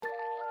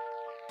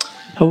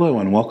Hello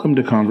and welcome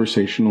to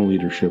Conversational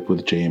Leadership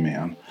with J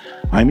Man.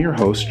 I'm your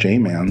host, J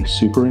Man,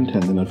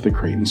 Superintendent of the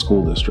Creighton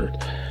School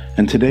District,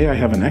 and today I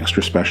have an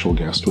extra special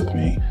guest with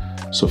me,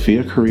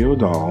 Sophia Carrillo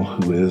Dahl,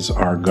 who is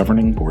our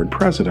governing board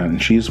president,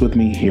 and she's with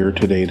me here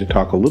today to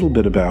talk a little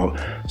bit about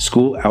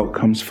school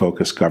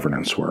outcomes-focused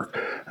governance work,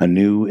 a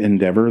new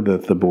endeavor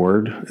that the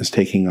board is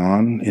taking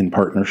on in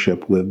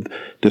partnership with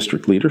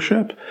district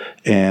leadership,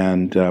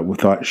 and we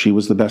thought she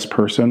was the best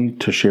person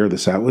to share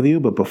this out with you.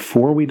 But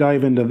before we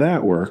dive into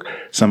that work,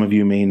 some of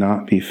you may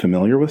not be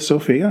familiar with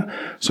Sophia,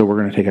 so we're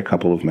going to take a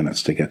couple of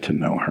minutes to get to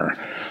know her.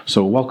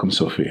 So welcome,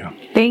 Sophia.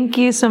 Thank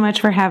you so much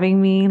for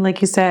having me.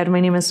 Like you said, my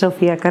name is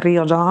Sophia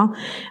Carrillo Dahl.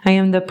 I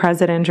am the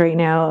president right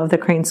now of the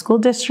Creighton School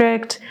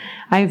District.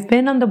 I've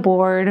been on the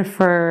board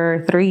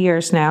for 3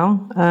 years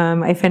now.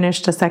 I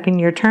finished a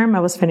second-year term. I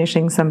was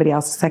finishing somebody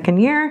else's second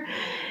year,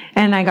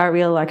 and I got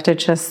reelected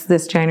just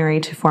this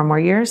January to 4 more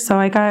years. So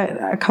I got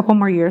a couple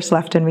more years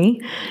left in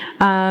me.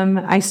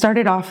 I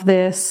started off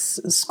this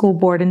school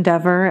board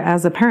endeavor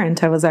as a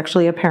parent. I was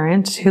actually a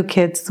parent whose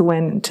kids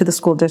went to the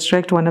school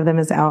district. One of them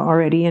is out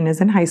already and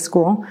is in high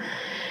school.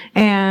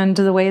 And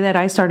the way that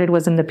I started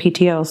was in the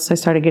PTO. So I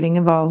started getting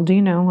involved.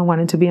 I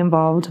wanted to be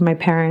involved. My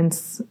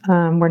parents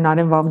were not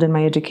involved in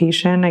my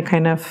education. I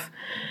kind of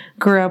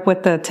grew up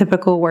with the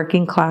typical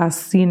working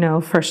class,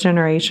 first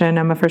generation.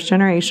 I'm a first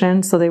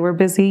generation. So they were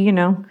busy,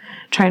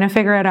 trying to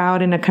figure it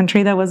out in a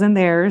country that wasn't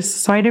theirs.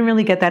 So I didn't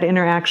really get that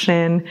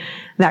interaction,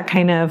 that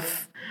kind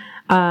of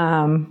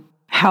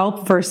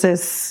help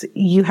versus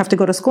you have to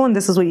go to school and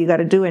this is what you got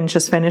to do and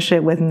just finish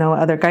it with no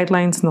other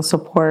guidelines, no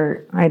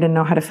support. I didn't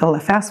know how to fill a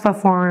FAFSA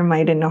form. I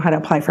didn't know how to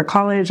apply for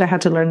college. I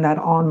had to learn that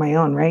on my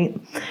own, right?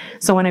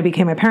 So when I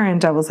became a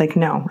parent, I was like,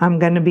 no, I'm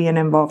going to be an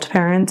involved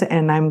parent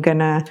and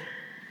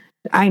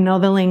I know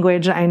the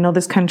language. I know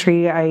this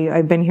country.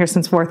 I've been here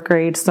since 4th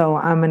grade, so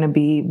I'm going to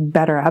be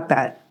better at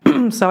that.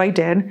 So I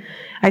did.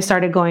 I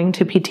started going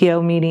to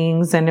PTO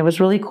meetings and it was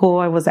really cool.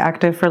 I was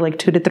active for like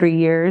 2 to 3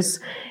 years.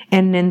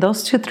 And in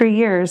those 2-3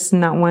 years,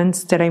 not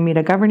once did I meet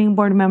a governing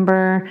board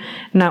member.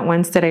 Not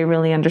once did I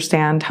really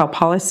understand how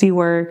policy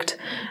worked.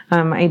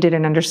 I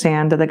didn't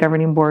understand that the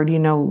governing board,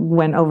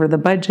 went over the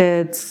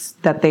budgets,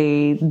 that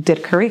they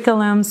did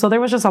curriculum. So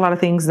there was just a lot of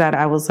things that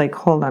I was like,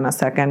 hold on a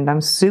second.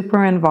 I'm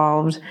super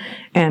involved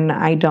and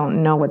I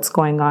don't know what's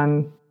going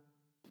on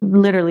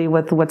literally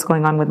with what's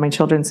going on with my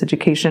children's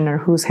education or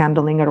who's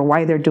handling it or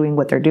why they're doing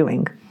what they're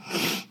doing.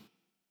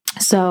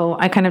 So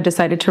I kind of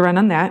decided to run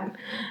on that.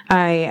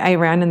 I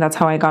ran and that's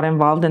how I got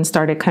involved and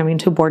started coming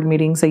to board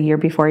meetings a year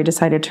before I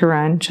decided to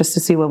run just to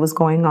see what was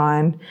going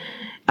on,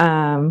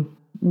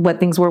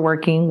 what things were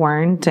working,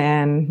 weren't.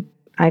 And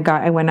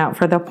I went out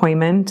for the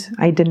appointment.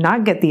 I did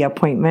not get the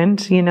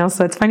appointment,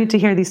 so it's funny to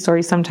hear these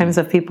stories sometimes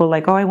of people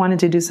like, oh, I wanted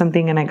to do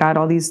something and I got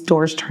all these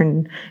doors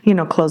turned,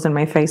 closed in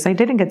my face. I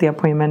didn't get the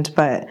appointment,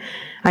 but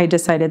I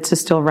decided to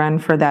still run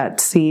for that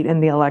seat in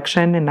the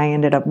election and I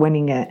ended up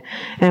winning it.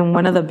 And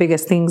one of the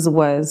biggest things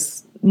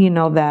was,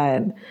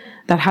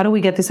 that how do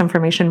we get this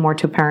information more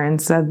to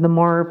parents? The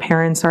more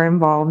parents are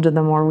involved,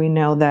 the more we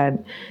know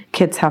that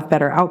kids have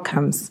better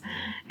outcomes.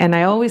 And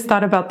I always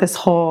thought about this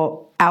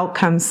whole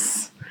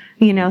outcomes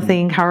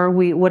thing.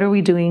 What are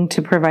we doing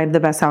to provide the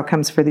best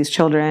outcomes for these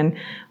children?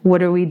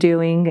 What are we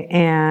doing?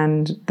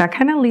 And that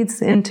kind of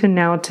leads into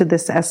now to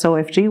this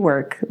SOFG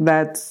work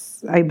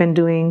that's I've been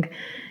doing,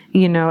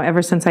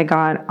 ever since I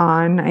got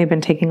on. I've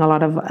been taking a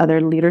lot of other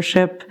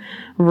leadership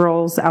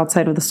roles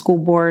outside of the school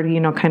board,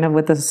 kind of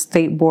with the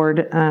state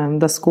board,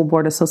 the school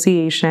board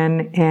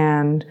association.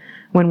 And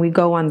when we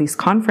go on these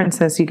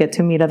conferences, you get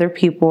to meet other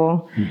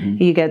people.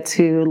 Mm-hmm. You get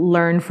to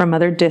learn from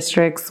other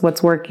districts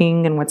what's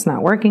working and what's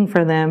not working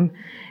for them.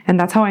 And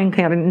that's how I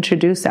got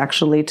introduced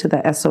actually to the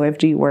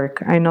SOFG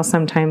work. I know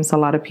sometimes a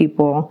lot of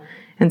people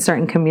in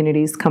certain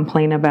communities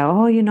complain about,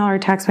 our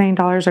taxpaying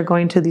dollars are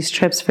going to these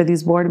trips for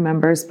these board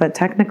members. But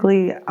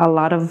technically, a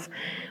lot of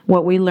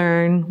what we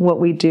learn,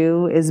 what we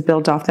do is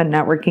built off the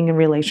networking and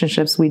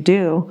relationships we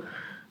do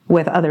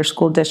with other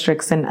school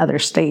districts in other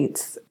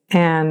states.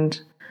 And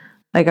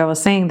like I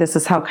was saying, this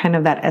is how kind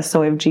of that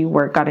SOFG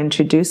work got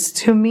introduced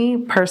to me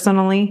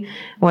personally,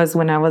 was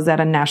when I was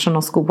at a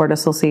National School Board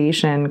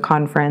Association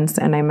conference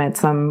and I met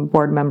some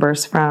board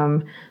members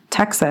from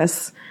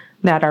Texas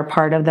that are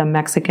part of the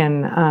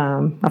Mexican,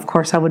 of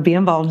course I would be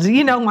involved,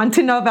 want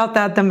to know about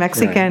that, the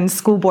Mexican Right.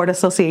 School Board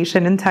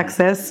Association in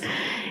Texas.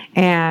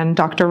 And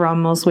Dr.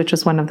 Ramos, which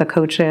was one of the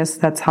coaches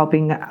that's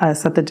helping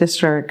us at the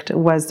district,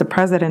 was the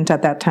president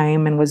at that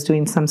time and was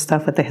doing some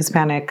stuff with the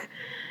Hispanic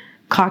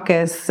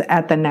caucus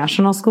at the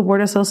National School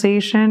Board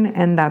Association.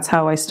 And that's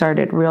how I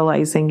started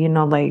realizing,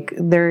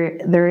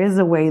 there is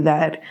a way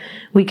that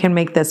we can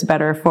make this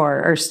better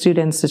for our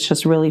students. It's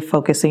just really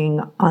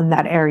focusing on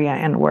that area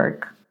and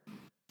work.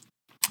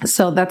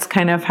 So that's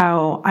kind of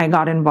how I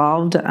got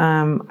involved.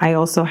 I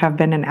also have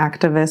been an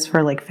activist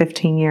for like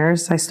 15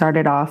 years. I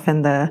started off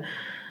in the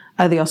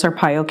the El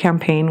Sarpayo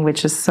campaign,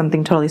 which is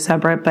something totally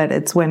separate, but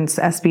it's when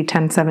SB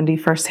 1070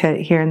 first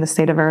hit here in the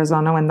state of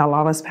Arizona when the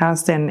law was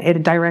passed, and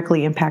it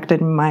directly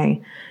impacted my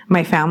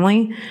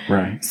family.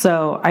 Right.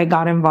 So I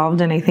got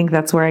involved, and I think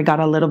that's where I got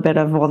a little bit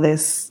of all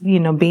this,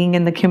 being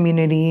in the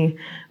community,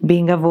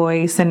 being a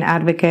voice and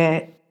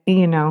advocate,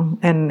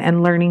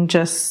 and learning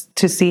just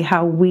to see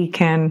how we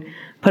can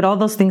put all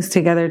those things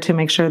together to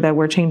make sure that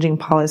we're changing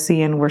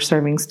policy and we're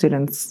serving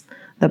students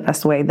the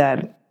best way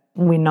that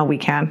we know we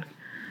can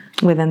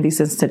within these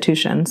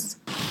institutions.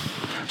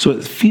 So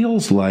it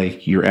feels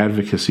like your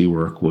advocacy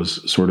work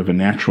was sort of a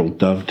natural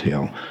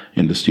dovetail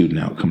into student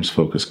outcomes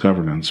focused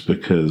governance,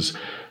 because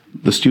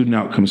the student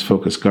outcomes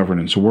focused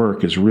governance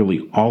work is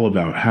really all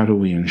about how do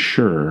we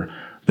ensure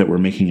that we're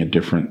making a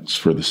difference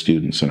for the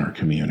students in our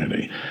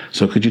community.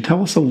 So could you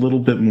tell us a little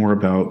bit more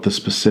about the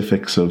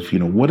specifics of,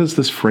 what does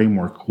this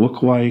framework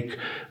look like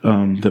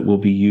that we'll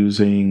be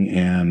using?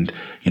 And,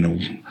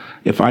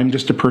 if I'm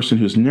just a person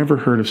who's never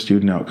heard of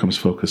student outcomes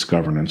focused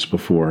governance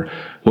before,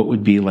 what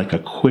would be like a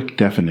quick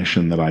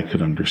definition that I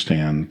could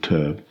understand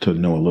to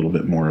know a little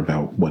bit more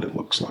about what it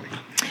looks like?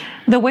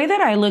 The way that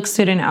I look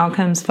student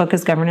outcomes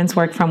focused governance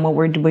work from what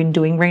we're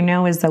doing right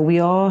now is that we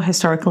all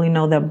historically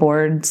know that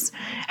boards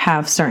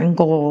have certain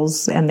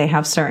goals and they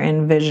have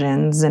certain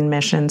visions and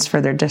missions for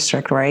their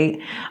district, right?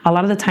 A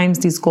lot of the times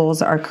these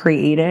goals are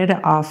created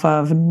off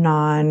of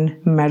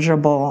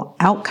non-measurable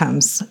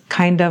outcomes,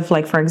 kind of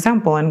like, for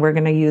example, and we're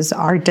going to use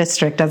our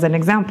district as an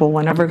example.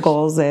 One of our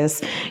goals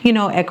is,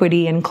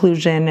 equity,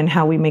 inclusion, and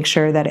how we make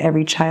sure that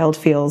every child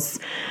feels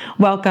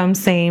welcome,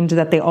 same,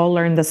 that they all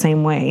learn the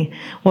same way.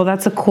 Well,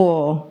 that's a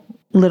cool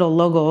little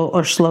logo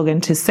or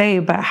slogan to say,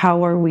 but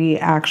how are we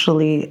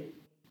actually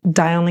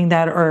dialing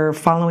that or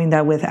following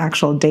that with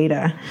actual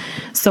data?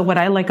 So what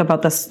I like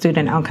about the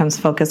student outcomes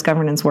focused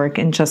governance work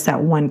in just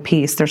that one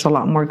piece, there's a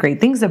lot more great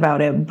things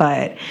about it,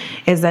 but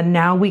is that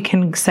now we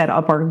can set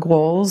up our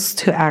goals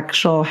to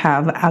actually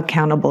have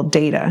accountable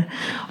data.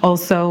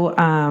 Also,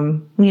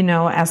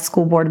 as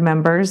school board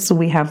members,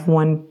 we have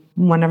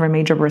one of our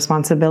major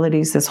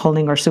responsibilities is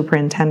holding our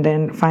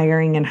superintendent,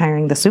 firing and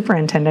hiring the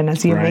superintendent,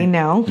 as you may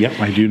know. Yep,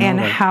 I do know and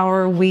that. How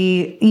are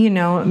we,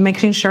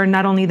 making sure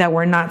not only that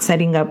we're not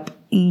setting up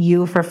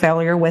you for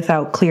failure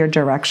without clear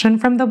direction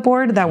from the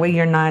board. That way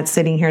you're not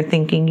sitting here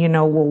thinking,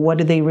 well, what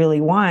do they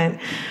really want?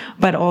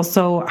 But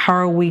also, how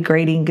are we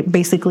grading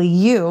basically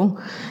you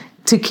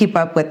to keep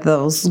up with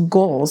those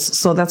goals?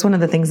 So that's one of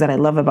the things that I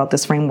love about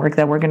this framework,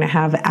 that we're going to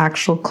have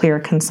actual, clear,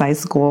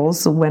 concise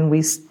goals when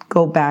we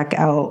go back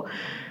out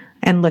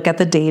and look at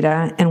the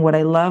data. And what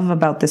I love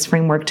about this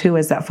framework too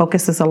is that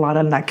focuses a lot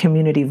on that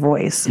community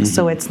voice. Mm-hmm.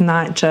 So it's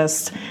not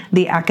just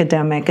the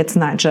academic. It's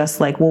not just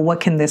like, well, what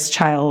can this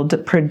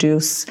child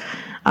produce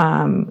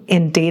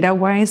in data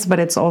wise, but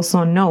it's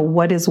also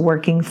what is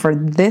working for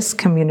this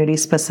community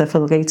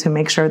specifically to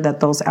make sure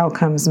that those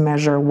outcomes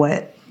measure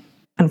what,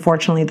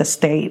 unfortunately, the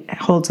state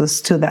holds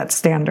us to that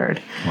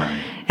standard.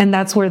 Right. And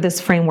that's where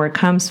this framework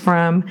comes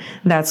from.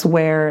 That's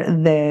where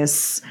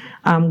this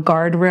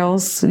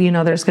guardrails,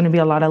 there's going to be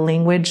a lot of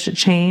language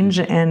change,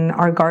 and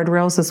our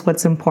guardrails is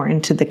what's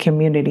important to the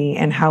community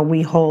and how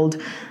we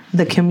hold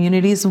the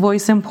community's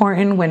voice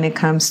important when it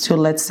comes to,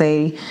 let's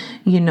say,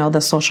 the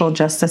social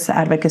justice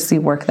advocacy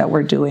work that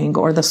we're doing,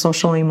 or the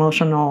social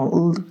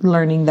emotional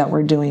learning that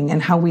we're doing,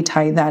 and how we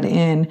tie that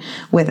in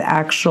with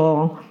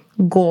actual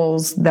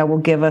goals that will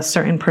give us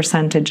certain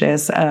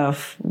percentages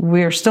of,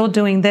 we're still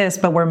doing this,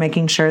 but we're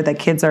making sure that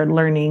kids are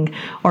learning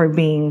or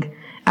being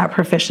at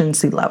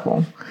proficiency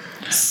level.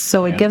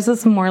 So it gives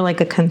us more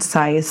like a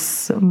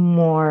concise,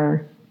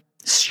 more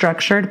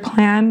structured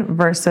plan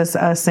versus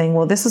us saying,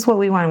 well, this is what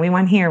we want. We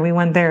want here, we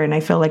want there. And I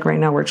feel like right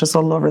now we're just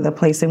all over the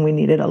place and we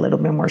needed a little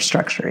bit more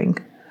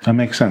structuring. That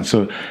makes sense.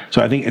 So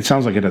I think it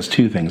sounds like it does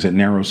two things. It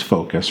narrows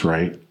focus,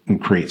 right,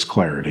 and creates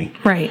clarity.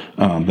 Right.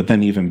 But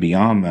then even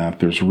beyond that,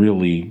 there's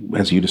really,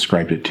 as you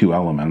described it, two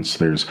elements.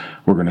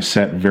 We're going to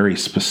set very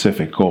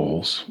specific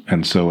goals.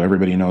 And so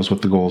everybody knows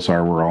what the goals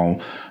are. We're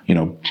all,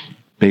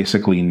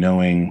 basically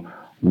knowing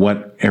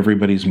what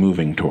everybody's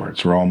moving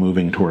towards. We're all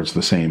moving towards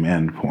the same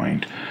end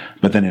point.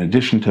 But then in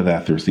addition to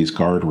that, there's these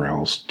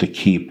guardrails to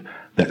keep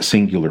that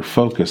singular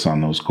focus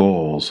on those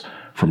goals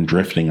from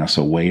drifting us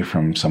away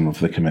from some of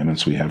the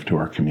commitments we have to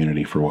our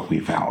community for what we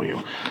value.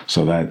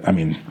 So that,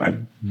 I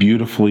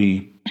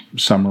beautifully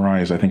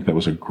summarize. I think that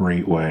was a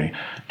great way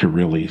to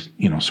really,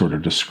 sort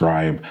of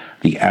describe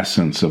the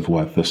essence of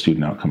what the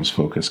student outcomes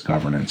focused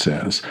governance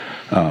is.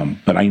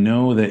 But I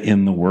know that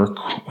in the work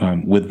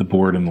with the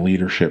board and the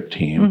leadership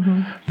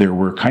team, there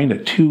were kind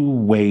of two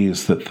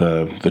ways that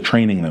the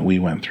training that we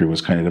went through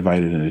was kind of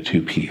divided into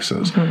two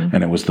pieces.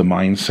 And it was the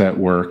mindset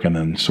work and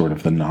then sort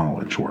of the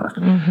knowledge work.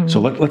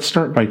 So let's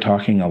start by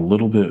talking a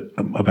little bit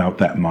about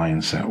that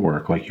mindset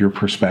work, like your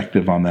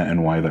perspective on that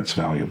and why that's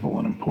valuable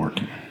and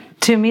important.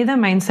 To me, the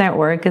mindset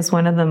work is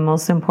one of the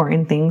most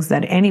important things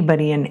that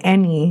anybody in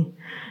any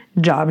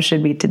job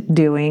should be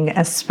doing,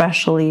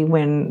 especially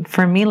when,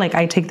 for me, like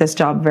I take this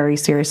job very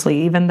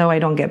seriously. Even though I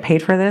don't get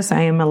paid for this,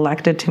 I am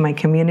elected to my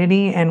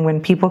community. And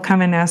when people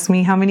come and ask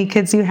me how many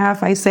kids you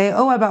have, I say,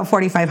 oh, about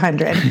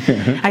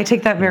 4,500. I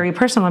take that very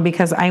personal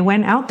because I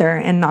went out there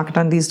and knocked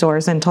on these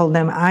doors and told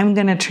them, I'm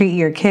going to treat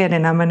your kid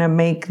and I'm going to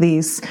make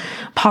these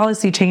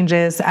policy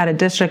changes at a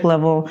district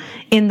level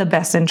in the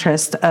best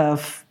interest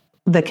of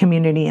the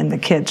community and the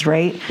kids,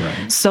 right?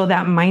 So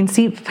that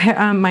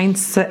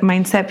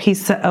mindset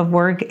piece of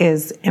work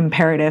is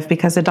imperative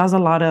because it does a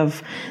lot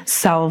of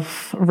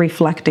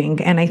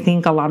self-reflecting. And I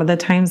think a lot of the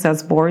times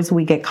as boards,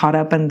 we get caught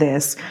up in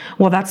this,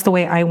 well, that's the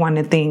way I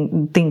wanted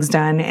things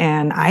done.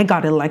 And I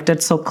got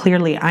elected, so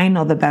clearly I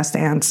know the best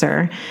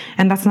answer.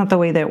 And that's not the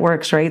way that it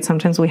works, right?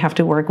 Sometimes we have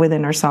to work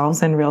within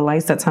ourselves and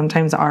realize that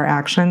sometimes our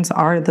actions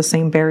are the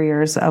same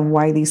barriers of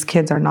why these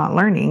kids are not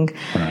learning.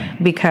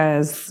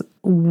 Because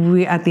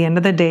we, at the end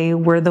of the day,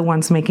 we're the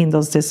ones making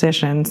those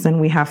decisions,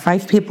 and we have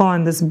 5 people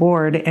on this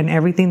board, and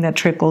everything that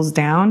trickles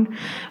down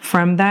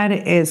from that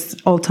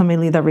is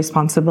ultimately the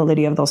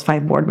responsibility of those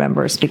 5 board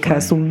members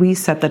because we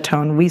set the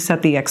tone, we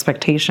set the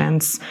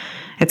expectations.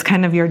 It's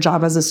kind of your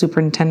job as a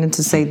superintendent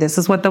to say, this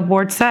is what the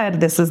board said,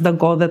 this is the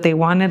goal that they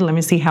wanted, let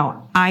me see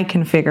how I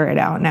can figure it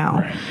out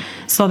now.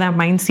 So that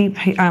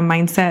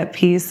mindset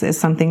piece is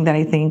something that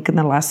I think in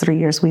the last 3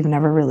 years we've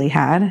never really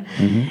had.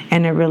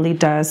 And it really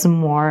does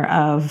more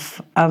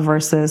of a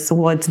versus,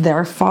 well, it's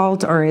their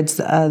fault or it's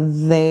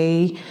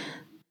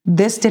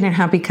this didn't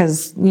happen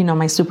because,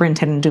 my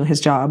superintendent didn't do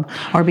his job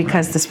or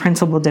because this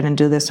principal didn't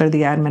do this or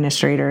the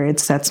administrator. It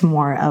sets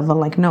more of a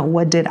like, no,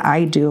 what did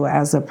I do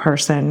as a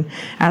person,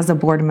 as a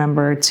board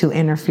member to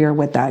interfere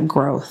with that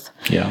growth?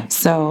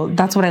 So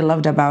that's what I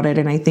loved about it.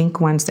 And I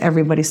think once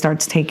everybody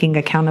starts taking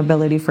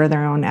accountability for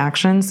their own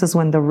actions is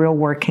when the real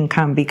work can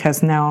come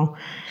because now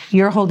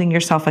you're holding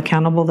yourself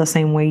accountable the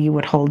same way you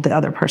would hold the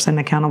other person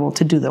accountable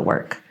to do the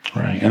work.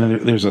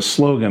 And there's a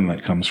slogan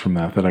that comes from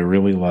that I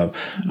really love.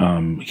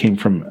 It came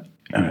from,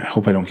 I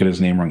hope I don't get his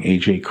name wrong,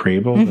 A.J.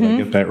 Crable. Did I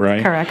get that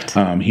right? Correct.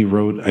 He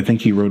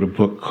wrote a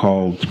book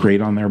called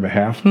Great on Their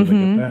Behalf. Did I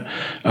get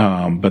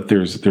that? But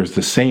there's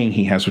the saying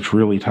he has, which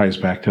really ties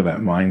back to that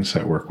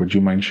mindset work. Would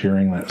you mind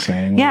sharing that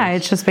saying? Yeah,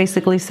 it just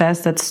basically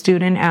says that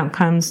student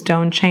outcomes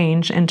don't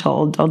change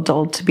until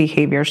adult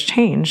behaviors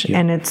change.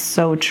 And it's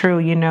so true.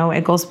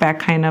 It goes back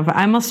kind of,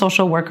 I'm a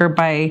social worker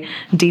by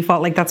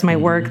default. Like that's my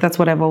work. That's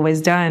what I've always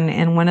done.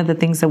 And one of the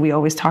things that we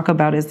always talk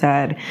about is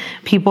that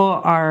people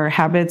are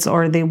habits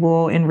or they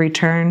will in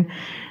return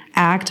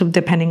act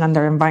depending on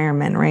their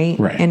environment, right?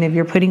 And if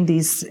you're putting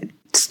these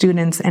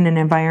students in an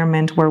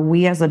environment where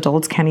we as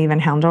adults can't even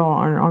handle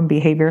our own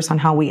behaviors on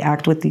how we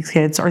act with these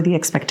kids or the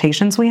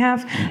expectations we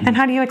have, and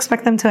how do you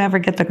expect them to ever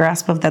get the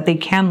grasp of that they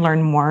can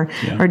learn more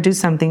or do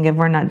something if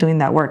we're not doing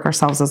that work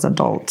ourselves as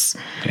adults?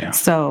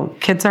 So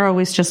kids are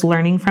always just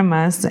learning from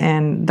us,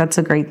 and that's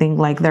a great thing.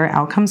 Like their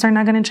outcomes are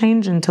not going to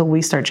change until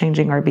we start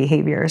changing our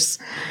behaviors.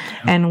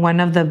 And one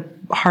of the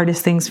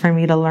hardest things for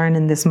me to learn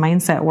in this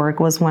mindset work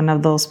was one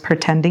of those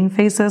pretending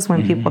phases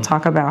when people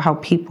talk about how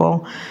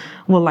people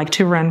will like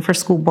to run for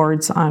school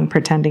boards on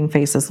pretending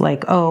faces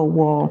like, oh,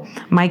 well,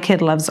 my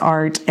kid loves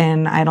art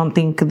and I don't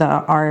think the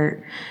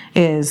art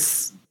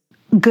is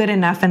good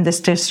enough in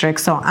this district,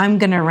 so I'm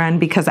going to run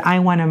because I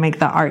want to make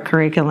the art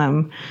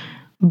curriculum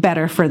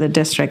better for the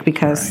district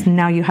because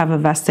now you have a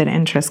vested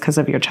interest because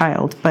of your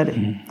child. But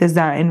is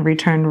that in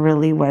return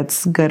really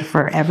what's good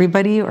for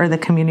everybody or the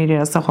community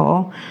as a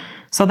whole?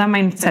 So that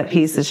mindset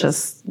piece is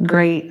just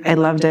great. I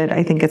loved it.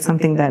 I think it's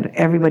something that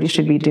everybody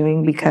should be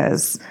doing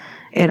because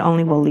it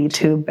only will lead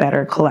to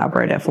better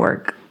collaborative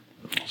work.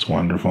 It's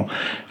wonderful.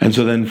 And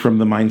so then from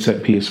the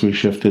mindset piece, we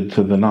shifted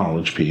to the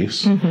knowledge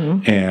piece.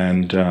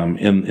 And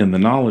in the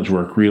knowledge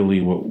work, really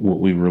what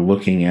we were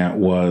looking at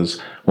was,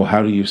 well,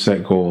 how do you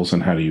set goals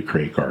and how do you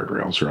create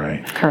guardrails,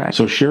 right? Correct.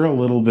 So share a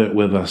little bit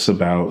with us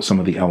about some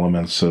of the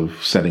elements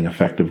of setting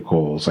effective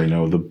goals. I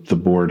know the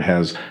board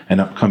has an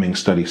upcoming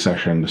study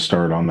session to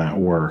start on that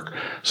work.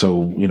 So,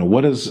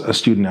 what is a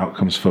student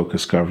outcome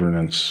focused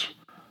governance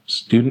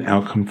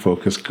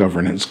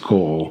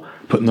goal?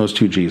 Putting those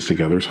 2 G's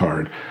together is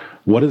hard.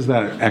 What does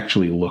that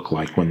actually look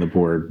like when the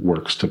board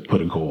works to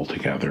put a goal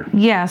together?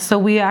 Yeah, so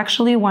we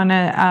actually want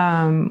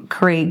to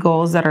create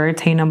goals that are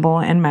attainable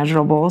and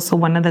measurable. So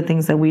one of the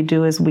things that we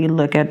do is we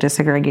look at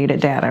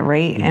disaggregated data,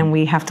 right? And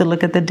we have to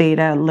look at the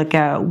data, look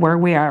at where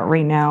we are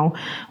right now,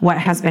 what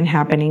has been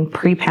happening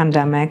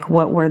pre-pandemic,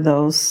 what were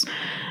those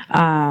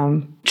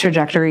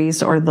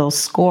trajectories or those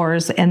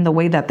scores. And the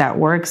way that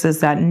works is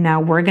that now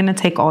we're going to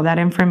take all that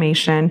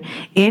information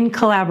in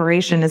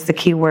collaboration is the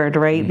key word,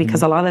 right?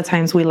 Because a lot of the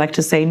times we like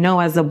to say, no,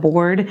 as a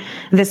board,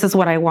 this is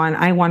what I want.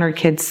 I want our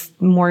kids,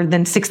 more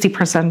than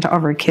 60%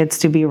 of our kids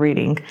to be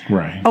reading.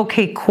 Right.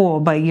 Okay, cool.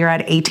 But you're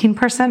at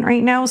 18%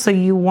 right now. So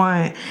you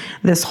want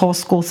this whole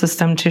school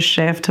system to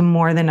shift to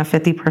more than a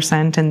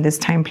 50% in this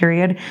time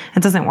period.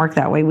 It doesn't work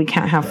that way. We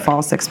can't have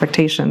false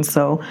expectations.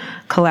 So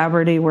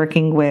collaboratively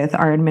working with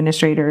our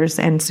administrators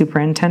and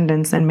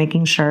superintendents and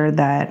making sure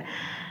that,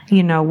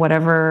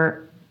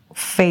 whatever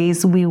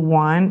phase we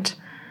want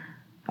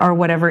or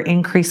whatever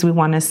increase we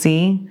want to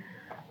see,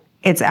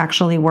 it's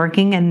actually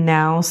working. And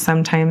now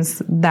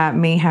sometimes that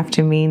may have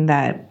to mean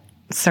that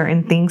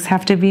certain things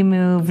have to be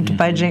moved,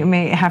 budget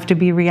may have to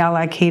be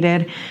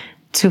reallocated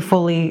to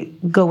fully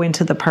go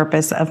into the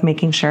purpose of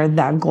making sure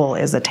that goal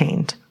is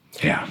attained.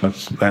 Yeah,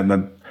 that's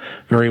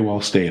very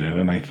well stated.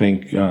 And I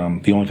think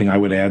the only thing I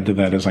would add to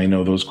that is I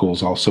know those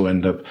goals also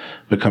end up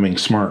becoming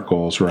SMART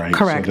goals, right?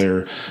 Correct.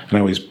 So and I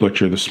always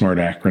butcher the SMART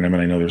acronym, and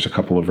I know there's a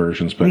couple of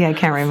versions, but I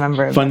can't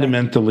remember.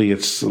 Fundamentally,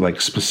 it's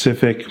like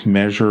specific,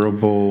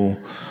 measurable.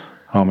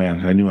 Oh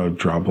man, I knew I would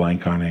draw a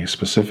blank on a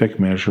specific,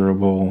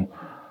 measurable,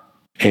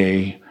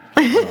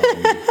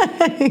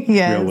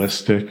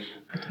 realistic.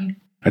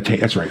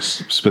 That's right.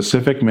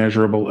 Specific,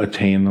 measurable,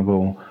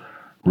 attainable,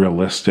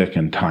 realistic,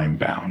 and time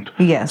bound.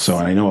 Yes. So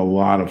I know a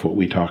lot of what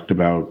we talked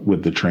about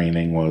with the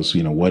training was,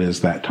 what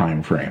is that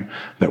time frame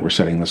that we're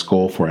setting this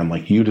goal for? And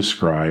like you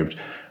described,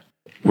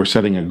 we're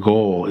setting a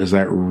goal. Is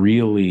that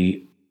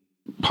really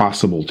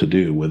possible to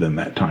do within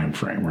that time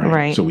frame, right?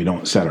 Right. So we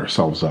don't set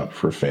ourselves up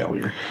for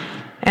failure.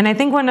 And I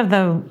think one of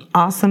the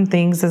awesome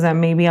things is that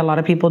maybe a lot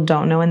of people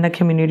don't know in the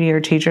community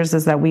or teachers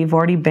is that we've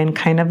already been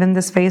kind of in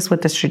this space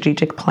with the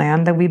strategic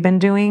plan that we've been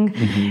doing.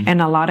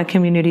 And a lot of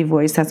community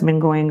voice has been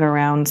going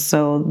around.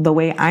 So the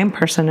way I'm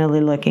personally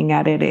looking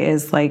at it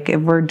is like,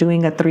 if we're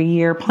doing a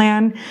 3-year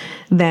plan,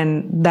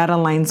 then that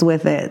aligns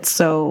with it.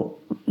 So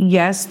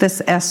yes,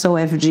 this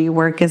SOFG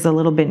work is a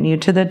little bit new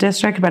to the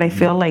district, but I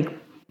feel like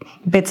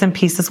bits and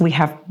pieces we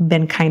have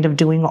been kind of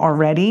doing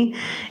already.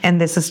 And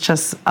this is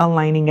just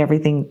aligning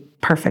everything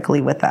perfectly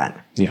with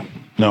that. Yeah.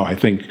 No, I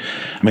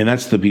mean,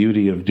 that's the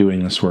beauty of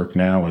doing this work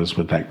now is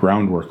with that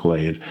groundwork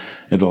laid,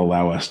 it'll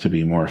allow us to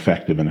be more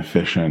effective and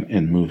efficient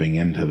in moving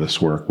into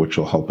this work, which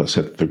will help us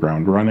hit the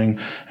ground running.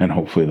 And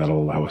hopefully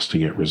that'll allow us to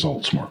get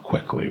results more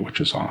quickly, which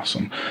is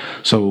awesome.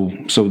 So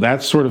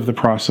that's sort of the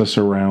process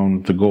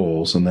around the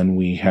goals. And then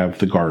we have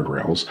the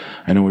guardrails.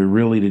 I know we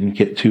really didn't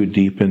get too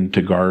deep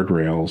into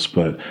guardrails,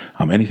 but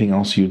anything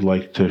else you'd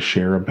like to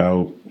share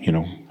about,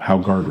 how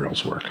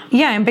guardrails work?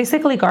 Yeah, and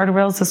basically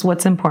guardrails is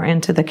what's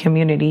important to the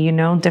community.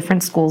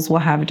 Different schools will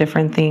have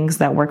different things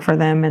that work for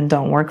them and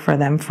don't work for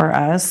them. For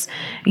us,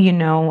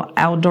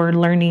 outdoor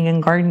learning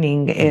and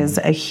gardening is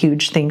a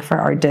huge thing for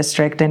our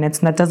district. And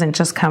that doesn't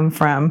just come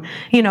from,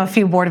 a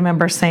few board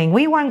members saying,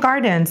 we want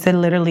gardens. It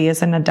literally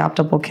is an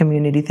adaptable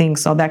community thing.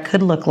 So that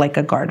could look like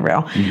a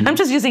guardrail. I'm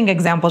just using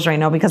examples right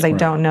now because I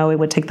don't know. It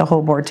would take the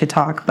whole board to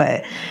talk,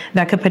 but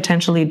that could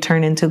potentially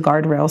turn into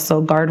guardrails. So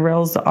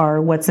guardrails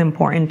are what's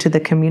important to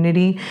the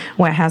community,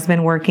 what has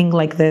been working,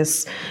 like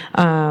this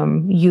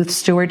youth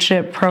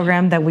stewardship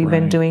program that we've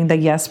been doing, the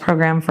YES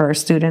program for our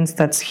students.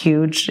 That's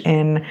huge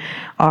in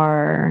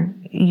our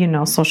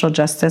social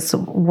justice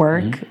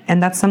work.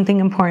 And that's something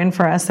important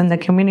for us in the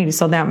community.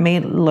 So that may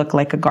look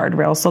like a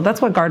guardrail. So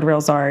that's what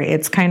guardrails are.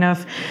 It's kind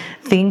of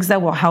things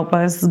that will help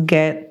us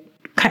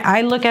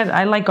I like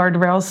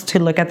guardrails to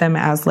look at them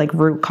as like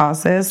root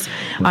causes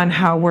on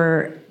how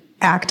we're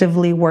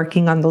actively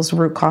working on those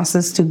root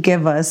causes to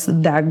give us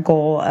that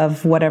goal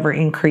of whatever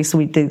increase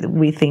we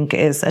think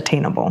is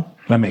attainable.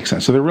 That makes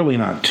sense. So they're really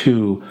not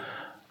two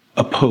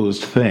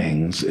opposed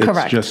things. It's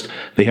Correct. Just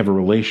they have a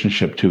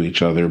relationship to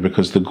each other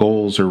because the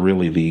goals are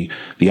really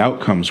the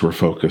outcomes we're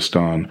focused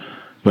on.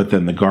 But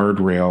then the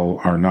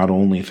guardrail are not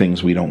only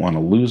things we don't want to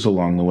lose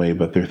along the way,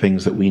 but they're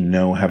things that we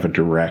know have a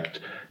direct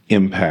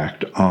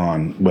impact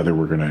on whether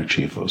we're going to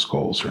achieve those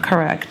goals or not.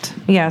 Correct.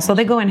 Yeah, so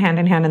they go in hand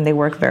and they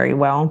work very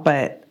well.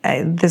 But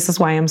this is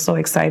why I'm so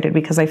excited,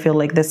 because I feel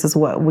like this is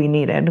what we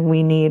needed.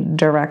 We need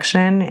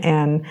direction.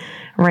 And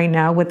right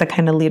now, with the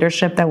kind of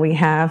leadership that we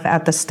have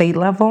at the state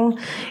level,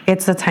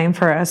 it's a time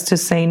for us to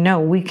say, no,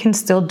 we can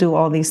still do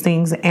all these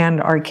things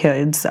and our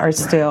kids are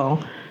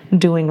still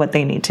doing what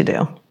they need to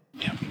do.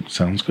 Yeah,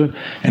 sounds good.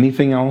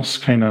 Anything else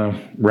kind of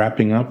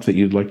wrapping up that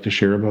you'd like to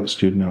share about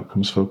student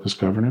outcomes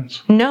focused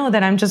governance? No,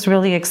 that I'm just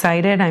really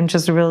excited. I'm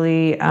just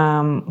really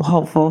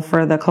hopeful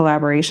for the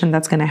collaboration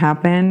that's going to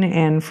happen.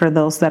 And for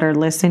those that are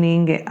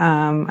listening,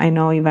 I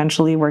know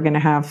eventually we're going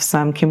to have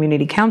some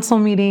community council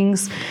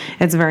meetings.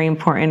 It's very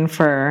important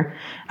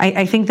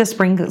I think this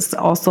brings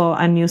also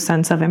a new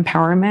sense of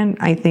empowerment.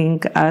 I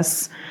think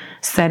us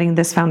setting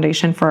this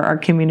foundation for our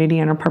community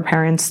and our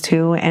parents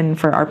too, and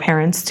for our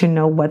parents to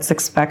know what's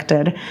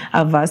expected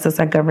of us as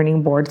a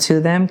governing board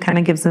to them, kind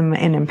of gives them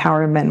an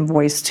empowerment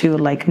voice too.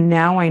 Like,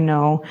 now I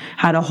know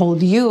how to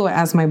hold you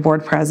as my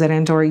board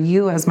president or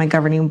you as my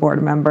governing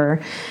board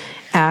member,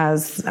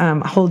 as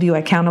hold you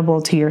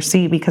accountable to your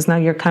seat, because now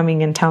you're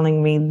coming and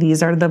telling me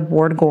these are the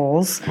board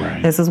goals.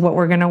 Right. This is what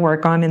we're going to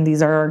work on, and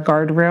these are our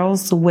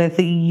guardrails with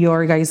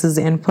your guys'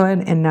 input.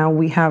 And now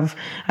we have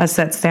a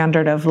set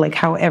standard of like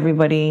how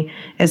everybody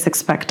is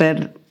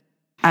expected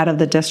out of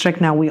the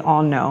district. Now we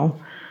all know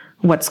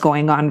what's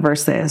going on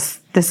versus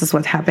this is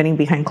what's happening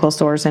behind closed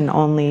doors and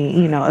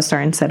only, a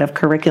certain set of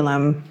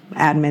curriculum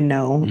admin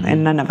know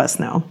and none of us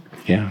know.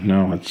 Yeah,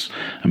 no, it's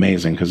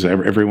amazing because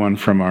everyone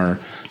from our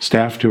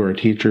staff to our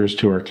teachers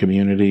to our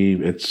community,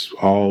 it's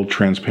all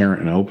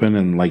transparent and open.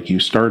 And like you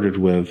started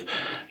with,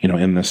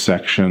 in this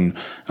section,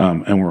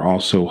 and we're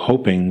also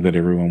hoping that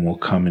everyone will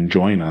come and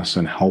join us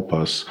and help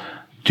us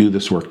do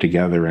this work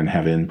together and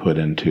have input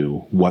into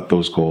what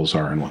those goals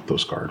are and what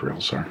those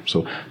guardrails are.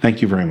 So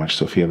thank you very much,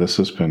 Sophia. This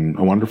has been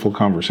a wonderful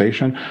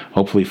conversation.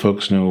 Hopefully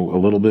folks know a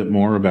little bit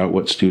more about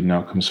what student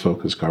outcomes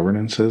focused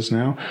governance is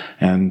now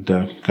and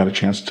got a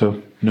chance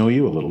to know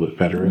you a little bit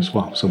better as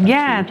well. So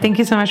thank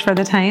you so much for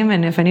the time.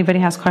 And if anybody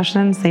has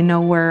questions, they know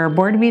where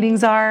board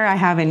meetings are. I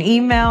have an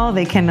email.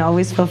 They can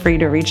always feel free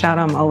to reach out.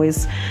 I'm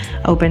always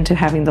open to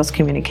having those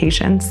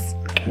communications.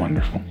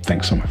 Wonderful.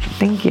 Thanks so much.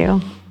 Thank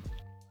you.